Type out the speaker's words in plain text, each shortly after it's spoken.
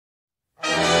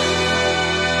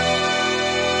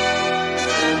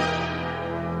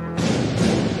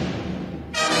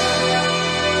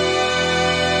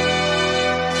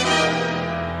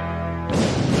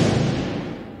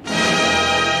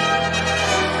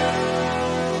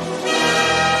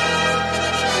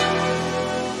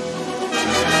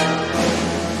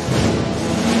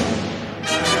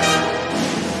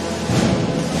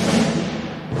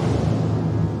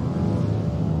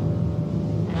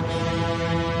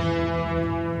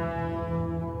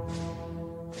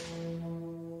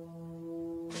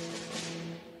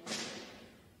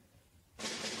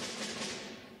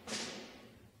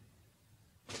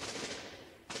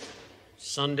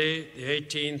Sunday, the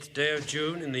 18th day of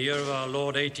June in the year of our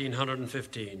Lord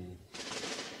 1815.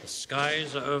 The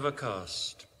skies are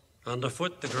overcast.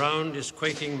 Underfoot the ground is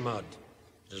quaking mud.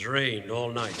 It has rained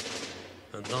all night.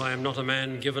 And though I am not a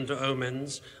man given to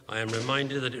omens, I am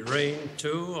reminded that it rained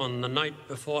too on the night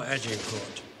before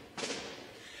Agincourt.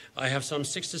 I have some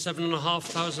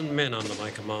 67,500 men under my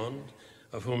command,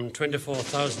 of whom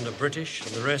 24,000 are British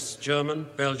and the rest German,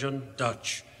 Belgian,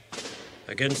 Dutch.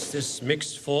 Against this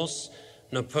mixed force,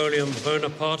 Napoleon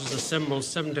Bonaparte has assembled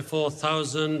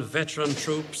 74,000 veteran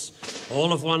troops,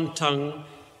 all of one tongue,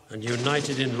 and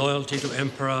united in loyalty to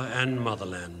Emperor and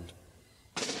motherland.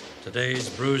 Today's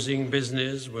bruising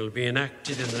business will be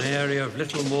enacted in an area of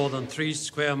little more than 3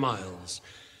 square miles,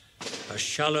 a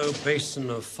shallow basin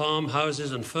of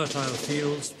farmhouses and fertile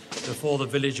fields before the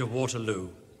village of Waterloo.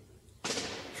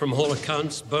 From all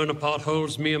accounts, Bonaparte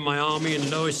holds me and my army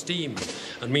in low esteem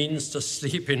and means to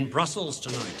sleep in Brussels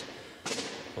tonight.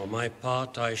 For my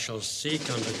part, I shall seek,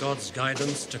 under God's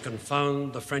guidance, to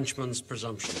confound the Frenchman's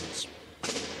presumptions.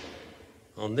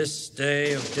 On this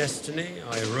day of destiny,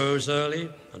 I rose early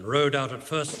and rode out at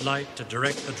first light to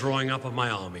direct the drawing up of my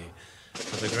army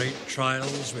for the great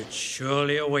trials which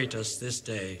surely await us this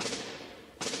day.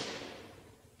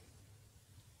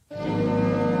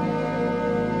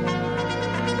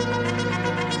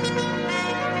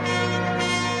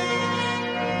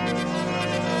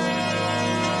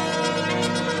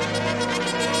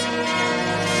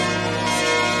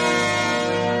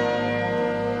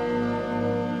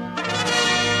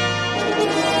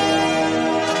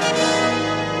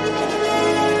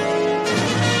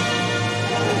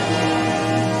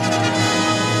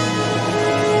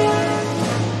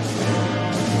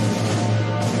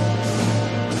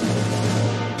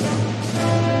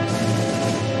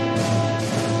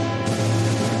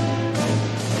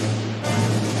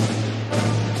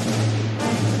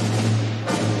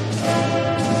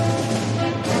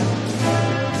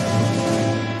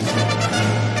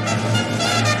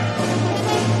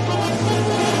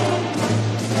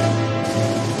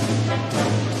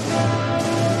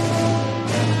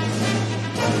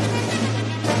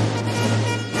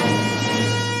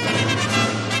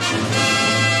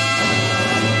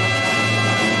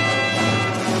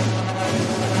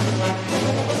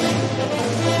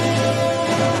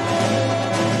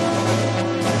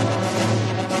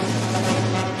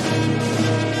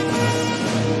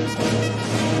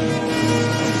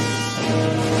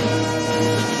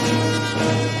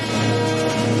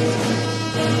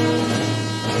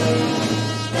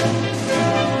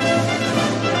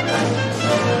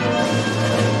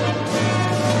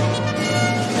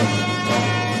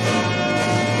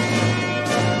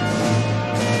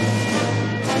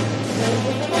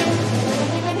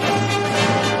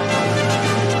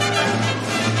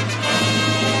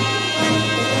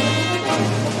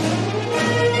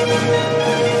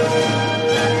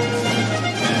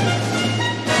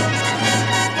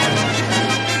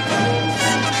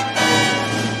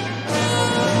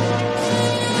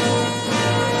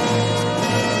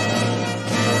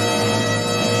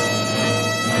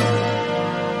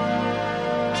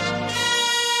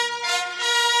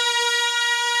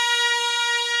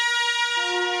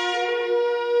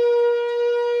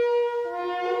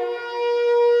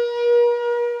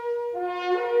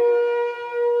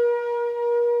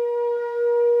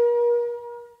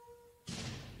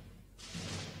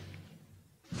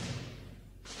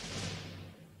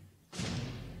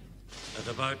 At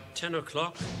about 10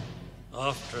 o'clock,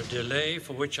 after a delay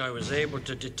for which I was able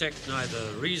to detect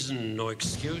neither reason nor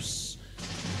excuse,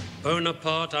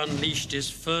 Bonaparte unleashed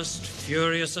his first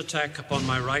furious attack upon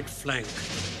my right flank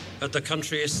at the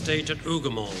country estate at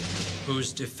Hougoumont,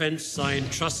 whose defense I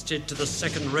entrusted to the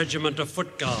 2nd Regiment of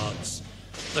Foot Guards,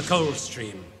 the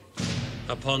Coldstream.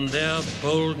 Upon their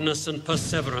boldness and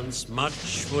perseverance,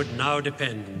 much would now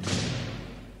depend.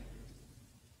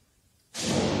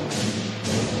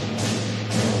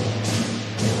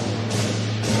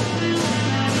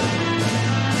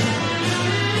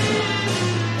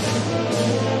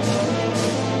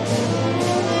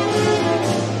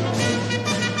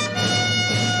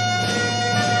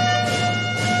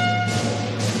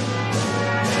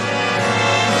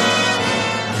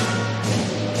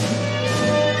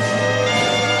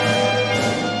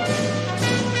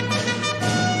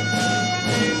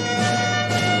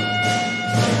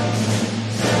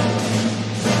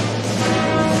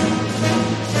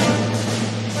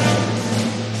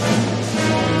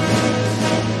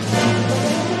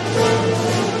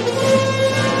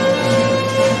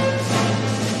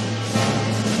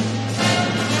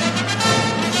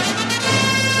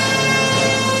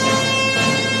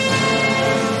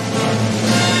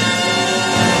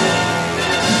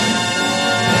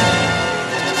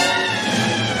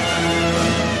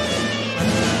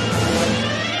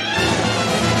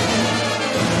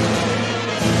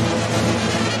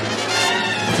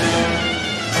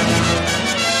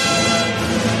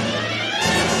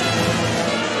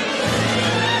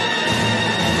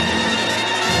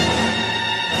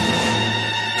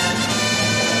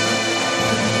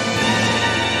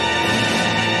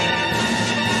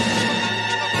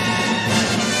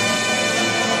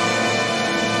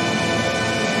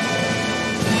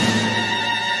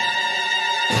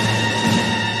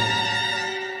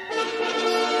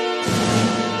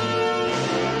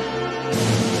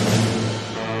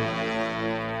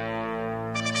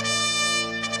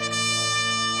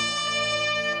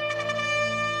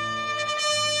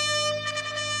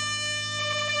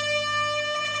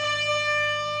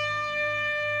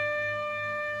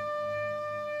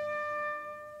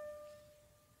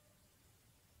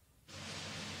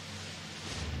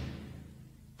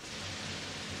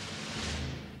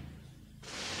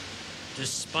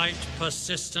 Despite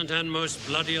persistent and most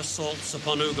bloody assaults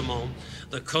upon Hougoumont,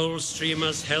 the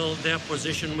Coldstreamers held their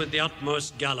position with the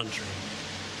utmost gallantry.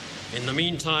 In the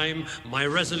meantime, my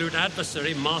resolute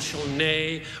adversary, Marshal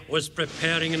Ney, was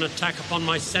preparing an attack upon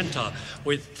my center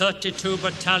with 32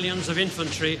 battalions of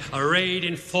infantry arrayed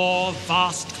in 4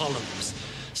 vast columns.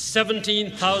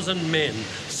 17,000 men,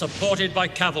 supported by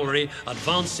cavalry,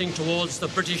 advancing towards the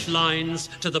British lines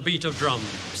to the beat of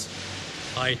drums.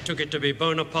 I took it to be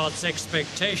Bonaparte's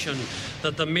expectation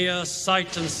that the mere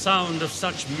sight and sound of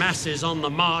such masses on the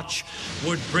march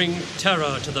would bring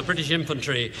terror to the British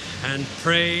infantry, and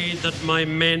prayed that my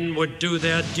men would do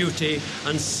their duty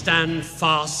and stand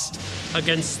fast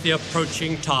against the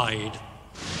approaching tide.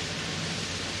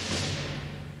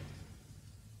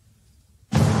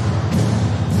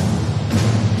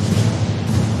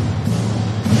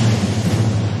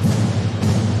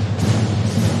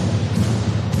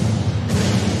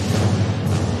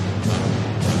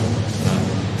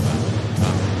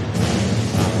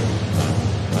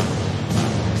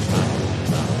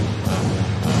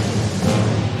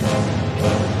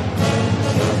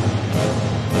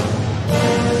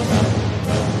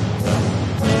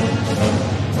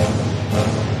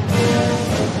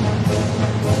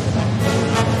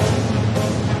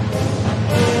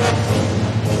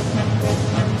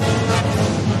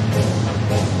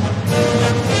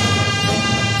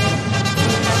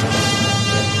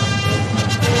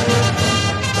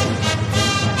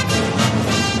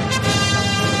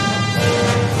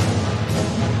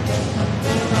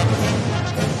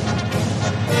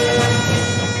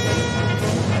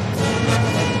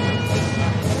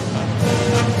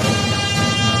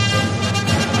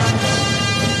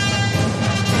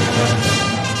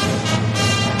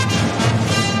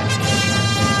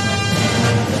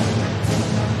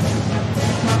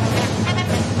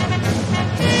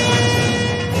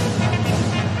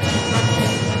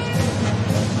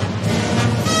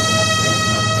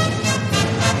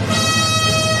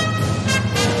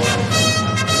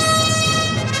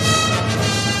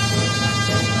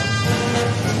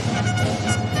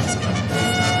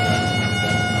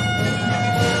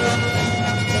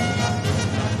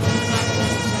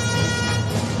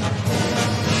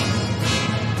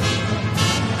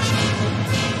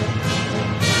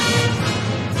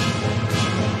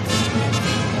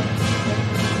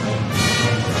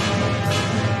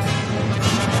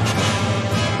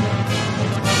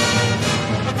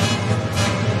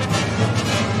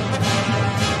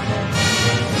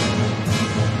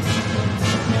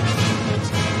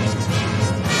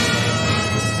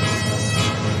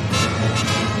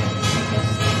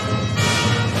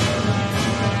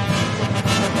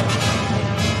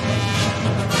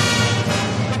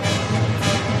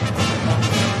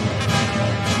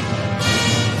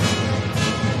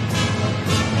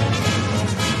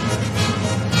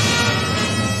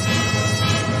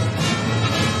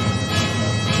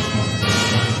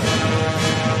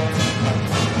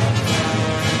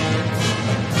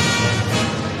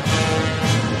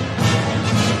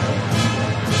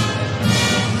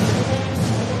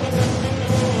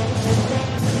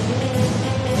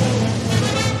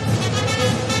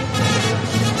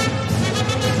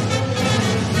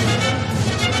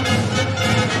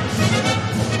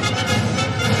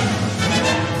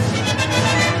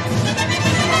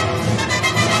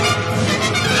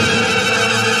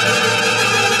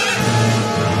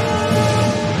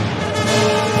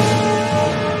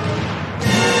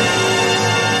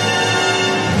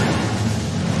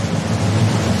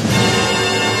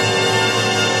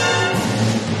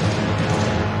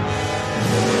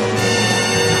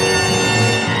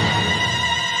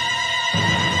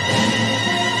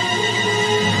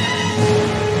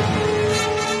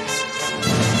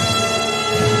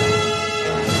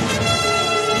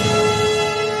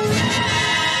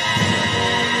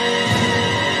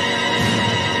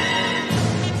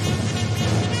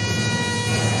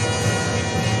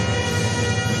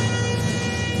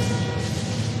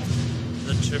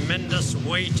 tremendous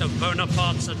weight of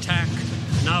Bonaparte's attack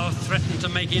now threatened to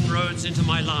make inroads into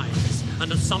my lines,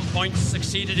 and at some points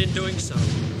succeeded in doing so.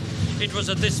 It was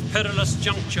at this perilous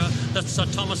juncture that Sir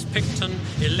Thomas Picton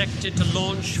elected to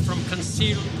launch from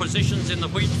concealed positions in the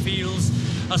wheat fields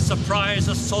a surprise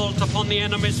assault upon the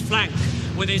enemy's flank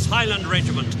with his Highland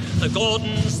Regiment, the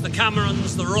Gordons, the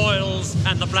Camerons, the Royals,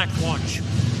 and the Black Watch.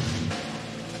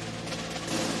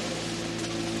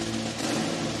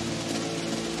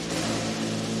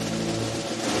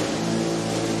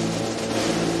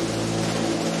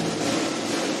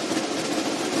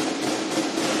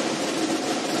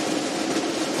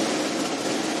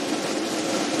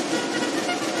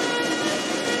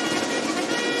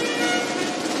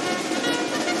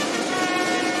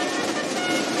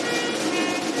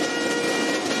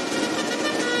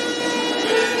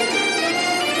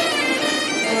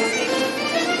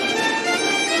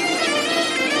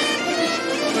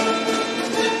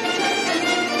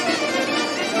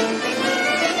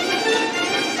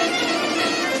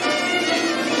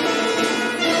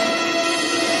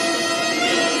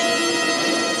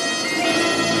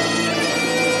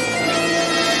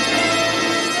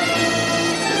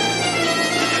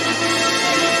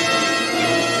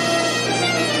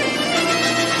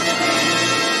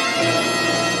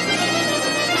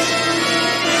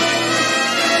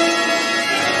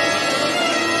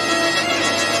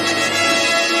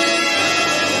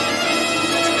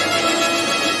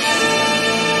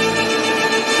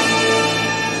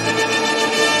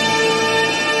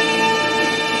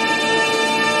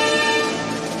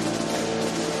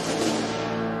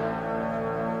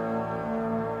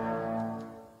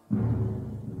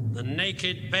 The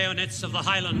naked bayonets of the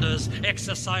Highlanders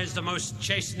exercised a most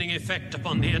chastening effect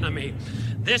upon the enemy.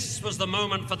 This was the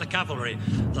moment for the cavalry,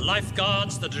 the Life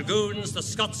Guards, the Dragoons, the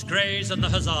Scots Greys, and the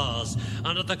Hussars,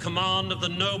 under the command of the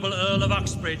noble Earl of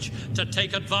Uxbridge, to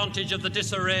take advantage of the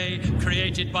disarray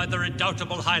created by the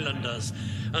redoubtable Highlanders.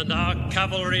 And our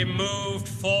cavalry moved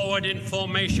forward in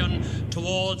formation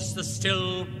towards the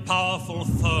still powerful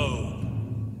foe.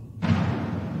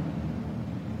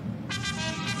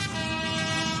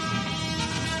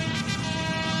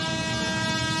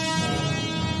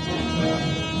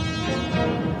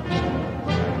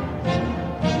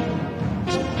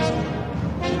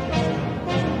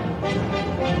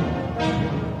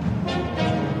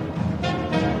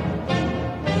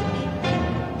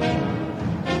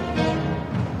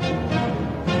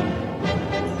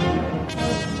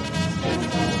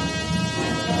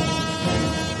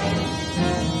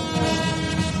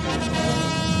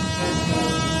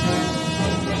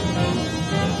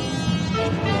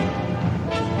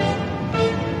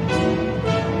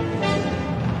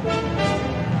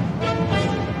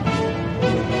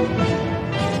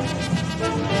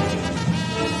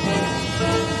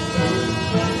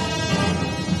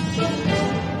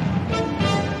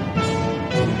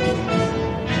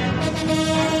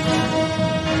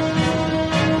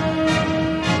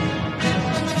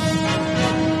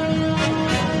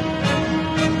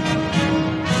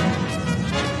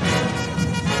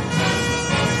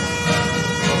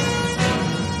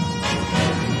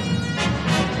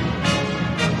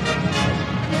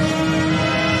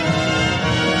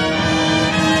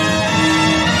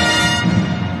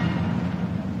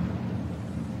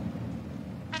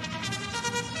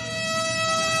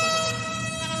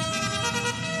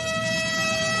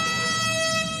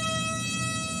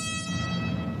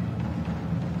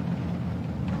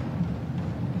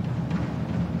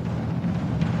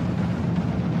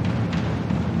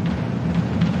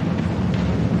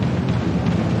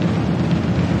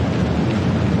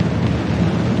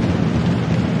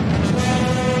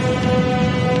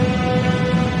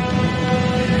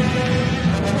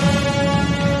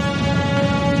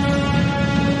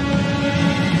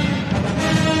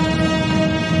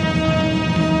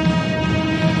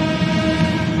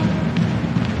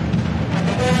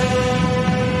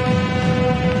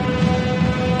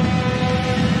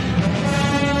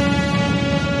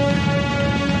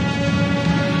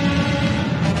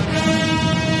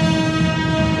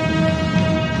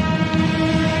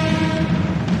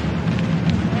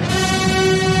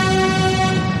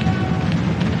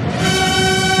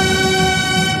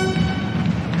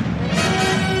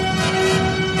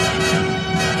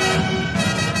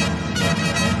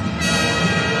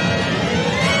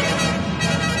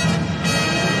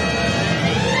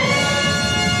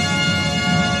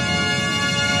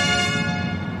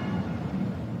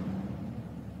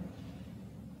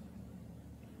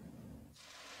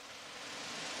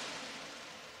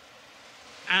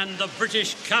 And the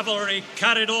British cavalry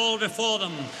carried all before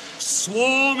them,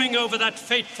 swarming over that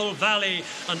fateful valley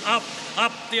and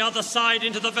up the other side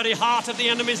into the very heart of the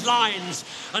enemy's lines,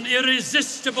 an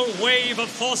irresistible wave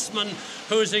of horsemen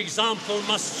whose example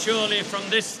must surely from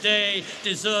this day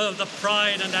deserve the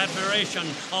pride and admiration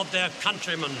of their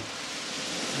countrymen.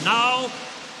 Now,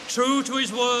 true to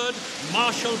his word,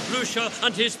 Marshal Blucher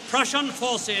and his Prussian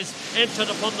forces entered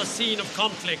upon the scene of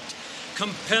conflict,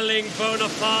 compelling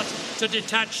Bonaparte to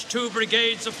detach 2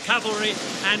 brigades of cavalry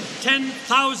and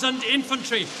 10,000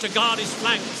 infantry to guard his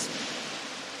flanks.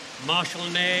 Marshal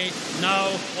Ney now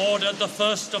ordered the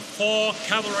first of 4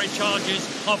 cavalry charges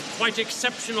of quite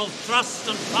exceptional thrust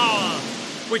and power,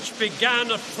 which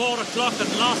began at 4 o'clock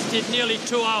and lasted nearly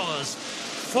 2 hours.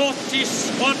 40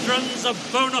 squadrons of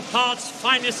Bonaparte's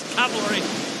finest cavalry,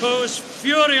 whose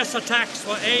furious attacks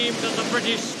were aimed at the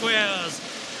British squares.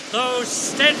 Those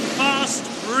steadfast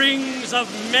rings of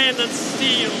men and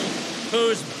steel,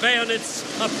 whose bayonets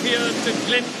appeared to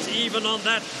glint even on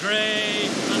that grey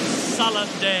and sullen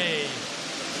day.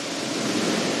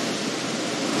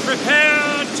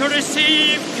 Prepare to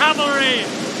receive cavalry!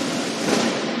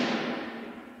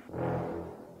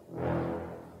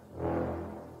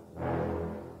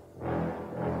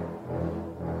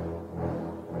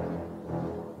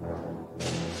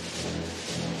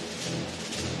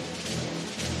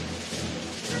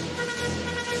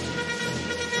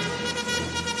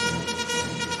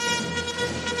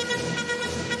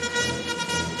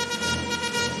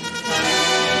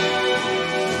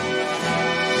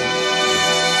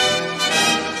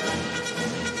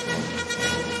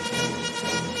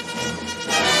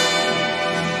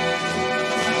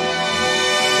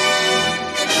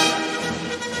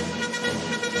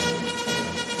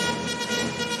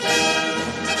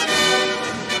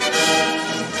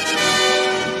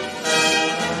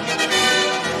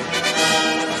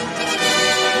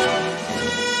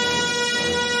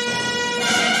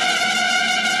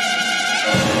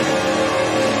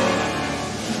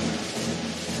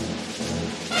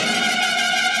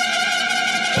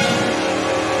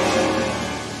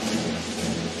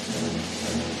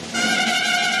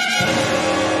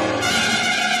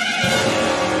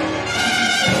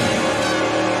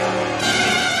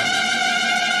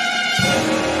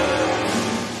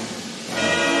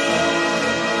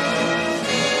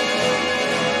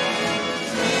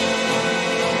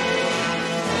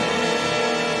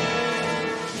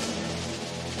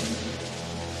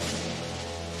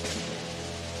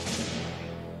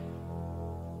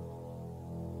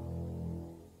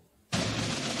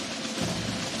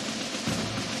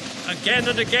 Again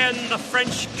and again the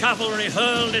French cavalry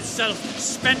hurled itself,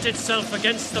 spent itself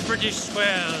against the British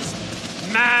squares.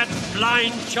 Mad,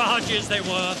 blind charges they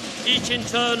were, each in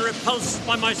turn repulsed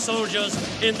by my soldiers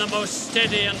in the most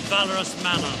steady and valorous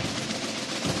manner.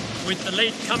 With the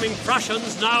late-coming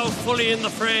Prussians now fully in the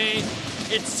fray,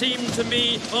 it seemed to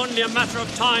me only a matter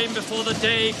of time before the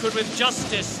day could with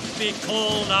justice be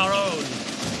called our own.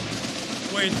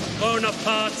 With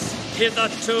Bonaparte's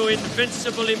hitherto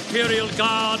invincible imperial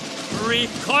guard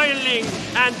recoiling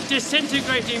and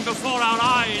disintegrating before our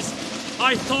eyes,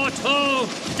 I thought, oh,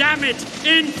 damn it,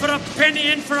 in for a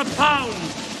penny, in for a pound.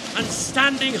 And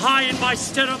standing high in my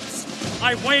stirrups,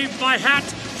 I waved my hat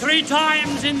 3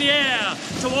 times in the air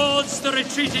towards the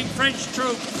retreating French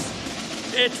troops.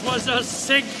 It was a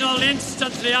signal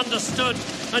instantly understood,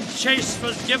 and chase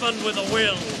was given with a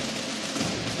will.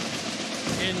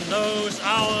 In those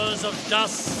hours of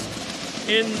dusk,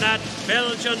 in that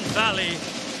Belgian valley,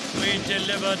 we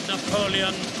delivered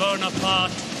Napoleon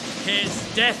Bonaparte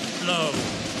his death blow.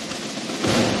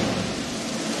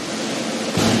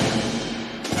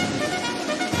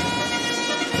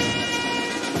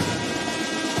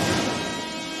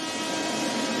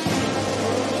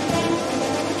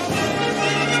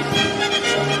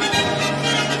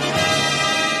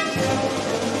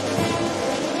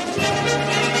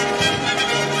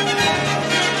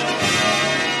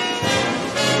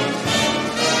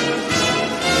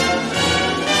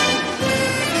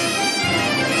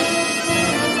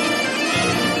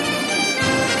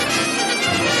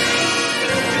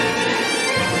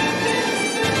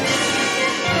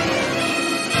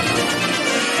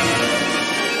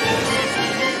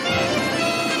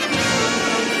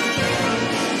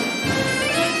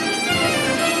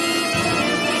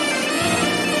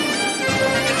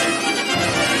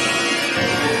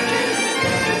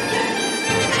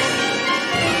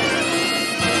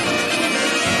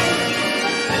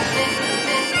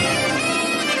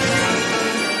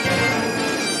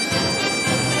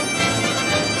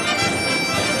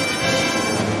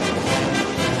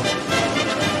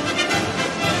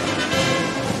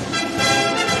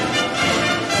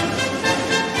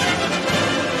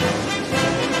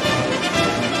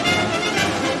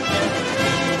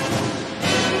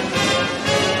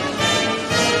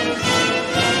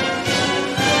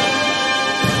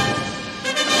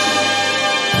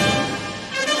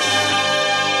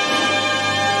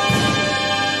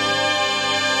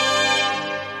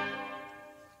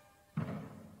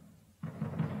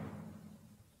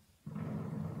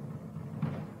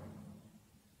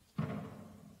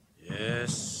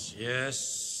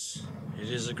 Yes, it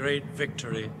is a great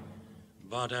victory,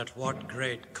 but at what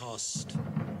great cost?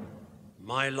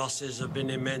 My losses have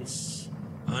been immense,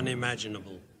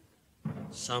 unimaginable.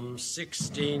 Some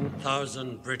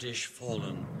 16,000 British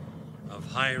fallen, of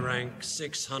high rank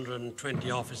 620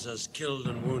 officers killed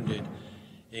and wounded,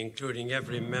 including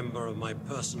every member of my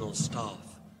personal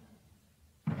staff.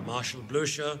 Marshal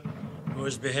Blucher, who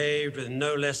has behaved with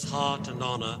no less heart and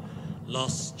honor,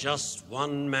 lost just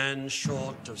 1 man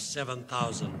short of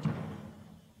 7,000.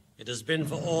 It has been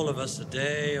for all of us a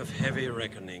day of heavy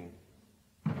reckoning.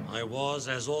 I was,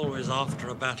 as always after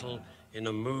a battle, in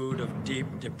a mood of deep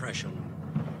depression.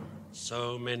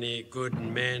 So many good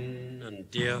men and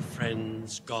dear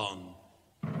friends gone.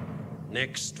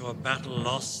 Next to a battle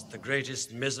lost, the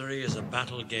greatest misery is a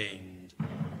battle gained.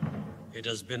 It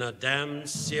has been a damned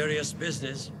serious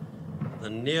business, the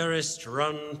nearest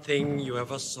run thing you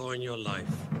ever saw in your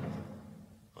life.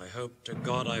 I hope to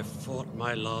God I've fought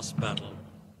my last battle.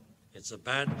 It's a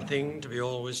bad thing to be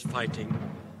always fighting,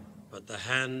 but the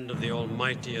hand of the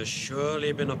Almighty has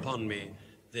surely been upon me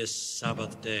this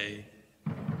Sabbath day.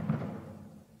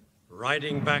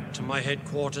 Riding back to my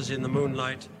headquarters in the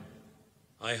moonlight,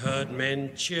 I heard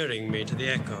men cheering me to the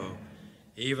echo,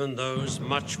 even those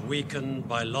much weakened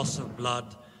by loss of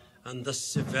blood and the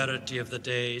severity of the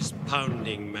day's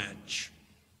pounding match.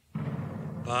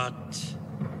 But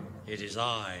it is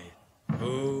I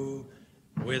who,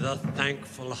 with a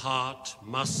thankful heart,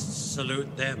 must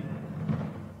salute them,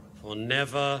 for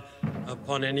never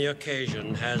upon any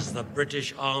occasion has the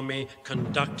British Army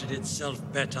conducted itself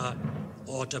better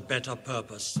or to better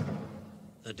purpose.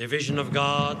 The Division of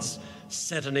Guards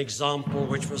set an example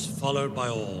which was followed by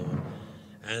all,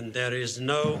 and there is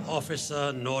no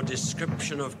officer nor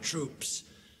description of troops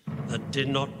that did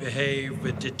not behave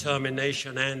with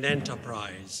determination and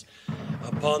enterprise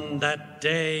upon that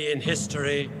day in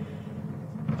history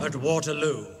at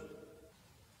Waterloo.